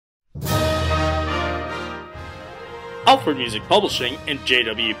Alfred Music Publishing and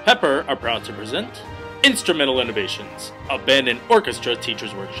J.W. Pepper are proud to present Instrumental Innovations, a band and orchestra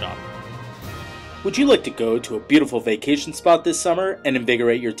teachers workshop. Would you like to go to a beautiful vacation spot this summer and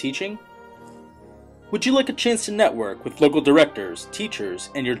invigorate your teaching? Would you like a chance to network with local directors,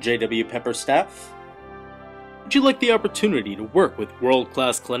 teachers, and your J.W. Pepper staff? Would you like the opportunity to work with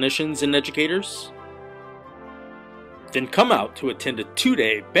world-class clinicians and educators? Then come out to attend a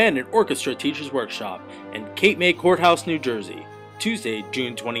 2-day band and orchestra teachers workshop in Cape May Courthouse, New Jersey, Tuesday,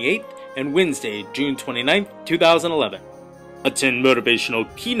 June 28th and Wednesday, June 29th, 2011. Attend motivational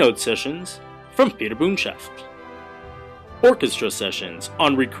keynote sessions from Peter Boonshaft. Orchestra sessions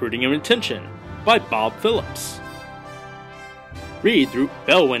on recruiting and retention by Bob Phillips. Read through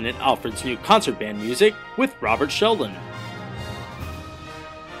Bellwin and Alfred's new concert band music with Robert Sheldon,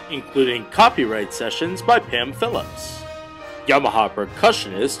 including copyright sessions by Pam Phillips, Yamaha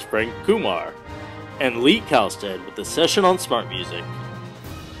percussionist Frank Kumar, and Lee Kalstead with a session on smart music.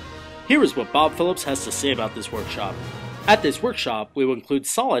 Here is what Bob Phillips has to say about this workshop. At this workshop, we will include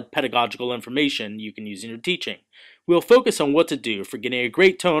solid pedagogical information you can use in your teaching. We will focus on what to do for getting a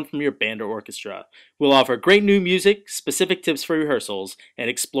great tone from your band or orchestra. We'll offer great new music, specific tips for rehearsals,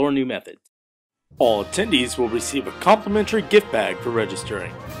 and explore new methods. All attendees will receive a complimentary gift bag for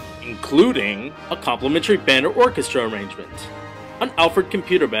registering, including a complimentary band or orchestra arrangement, an Alfred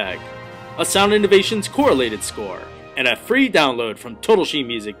computer bag, a Sound Innovations correlated score, and a free download from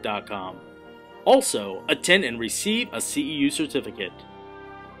TotalSheetMusic.com. Also, attend and receive a CEU Certificate.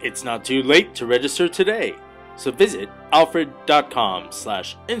 It's not too late to register today, so visit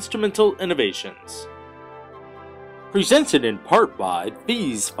alfred.com/instrumentalinnovations. Presented in part by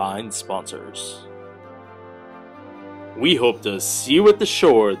these fine sponsors. We hope to see you at the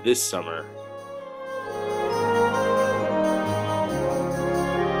shore this summer.